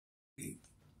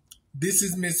This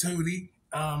is Miss Huttie.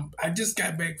 I just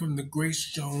got back from the Grace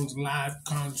Jones live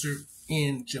concert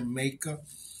in Jamaica,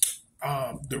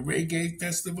 the reggae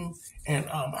festival, and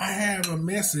I have a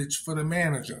message for the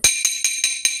manager.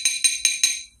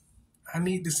 I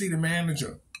need to see the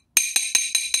manager.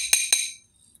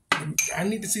 I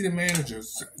need to see the manager.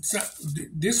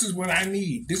 This is what I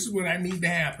need. This is what I need to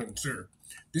happen, sir.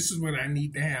 This is what I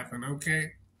need to happen,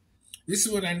 okay? This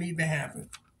is what I need to happen.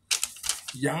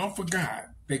 Y'all forgot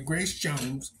that Grace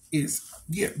Jones is,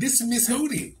 this is Miss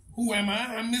Huttie. Who am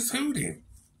I? I'm Miss Huttie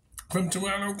from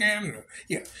Toronto, Canada.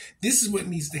 Yeah, this is what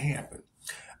needs to happen.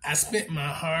 I spent my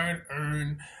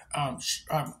hard-earned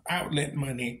outlet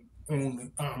money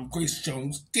on Grace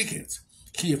Jones tickets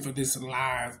here for this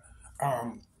live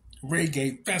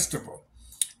reggae festival.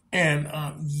 And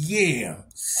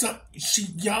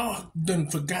y'all done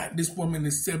forgot this woman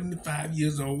is 75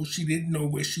 years old. She didn't know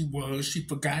where she was. She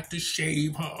forgot to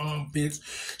shave her armpits.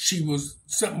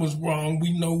 Something was wrong.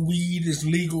 We know weed is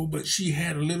legal, but she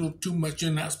had a little too much.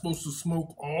 You're not supposed to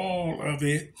smoke all of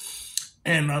it.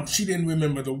 And she didn't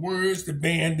remember the words. The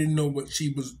band didn't know what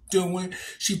she was doing.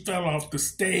 She fell off the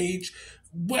stage.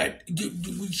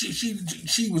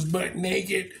 She was butt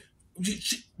naked.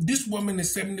 This woman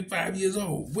is 75 years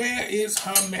old. Where is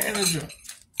her manager?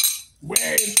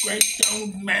 Where is Grace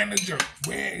Jones' manager?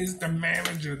 Where is the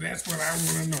manager? That's what I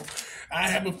want to know. I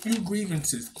have a few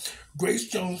grievances. Grace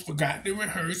Jones forgot to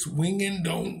rehearse. Winging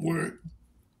don't work.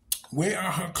 Where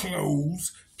are her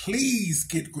clothes? Please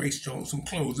get Grace Jones some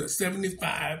clothes. At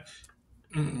 75,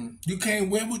 you can't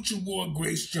wear what you wore,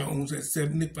 Grace Jones, at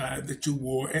 75 that you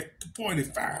wore at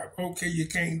 45. Okay, you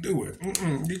can't do it.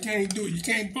 You can't do it. You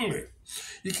can't pull it.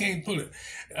 You can't pull it.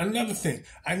 Another thing,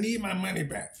 I need my money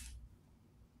back.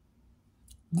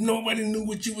 Nobody knew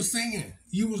what you were singing.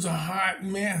 You was a hot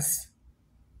mess.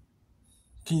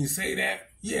 Can you say that?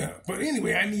 Yeah. But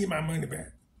anyway, I need my money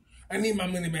back. I need my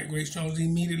money back, Grace Jones,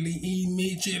 immediately.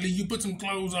 You put some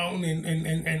clothes on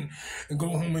and go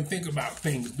home and think about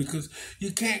things, because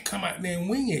you can't come out there and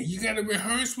wing it. You got to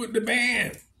rehearse with the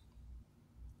band.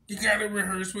 You got to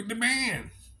rehearse with the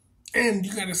band. And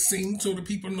you got to sing so the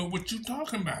people know what you're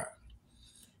talking about.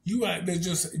 You out there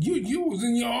you was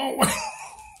in your own world.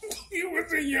 You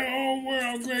was in your own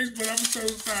world, Grace, but I'm so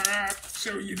sorry. I have to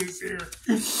show you this here.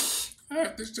 I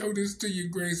have to show this to you,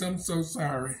 Grace. I'm so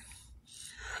sorry.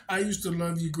 I used to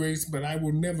love you, Grace, but I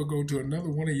will never go to another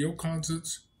one of your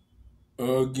concerts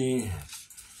again.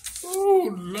 Oh,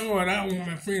 Lord, I don't want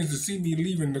my friends to see me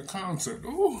leaving the concert.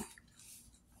 Oh,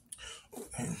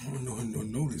 no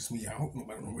notice me. I hope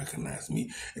nobody will recognize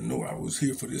me and know I was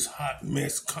here for this hot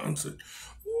mess concert.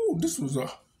 Oh,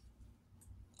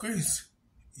 Grace,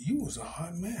 you was a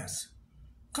hot mess.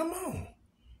 Come on.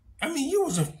 I mean, you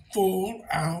was a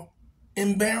full-out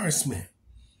embarrassment.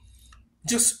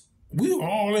 We were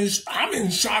all I'm in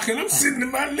shock, and I'm sitting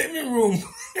in my living room.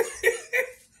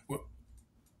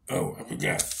 I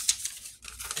forgot.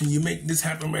 Can you make this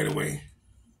happen right away?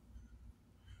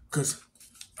 Because,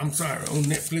 I'm sorry, on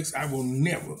Netflix, I will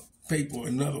never pay for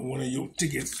another one of your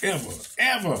tickets,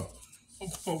 ever.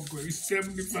 Oh, Grace,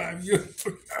 75 years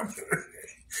old.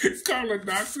 Call a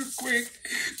doctor quick.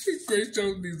 Grace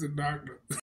Jones needs a doctor.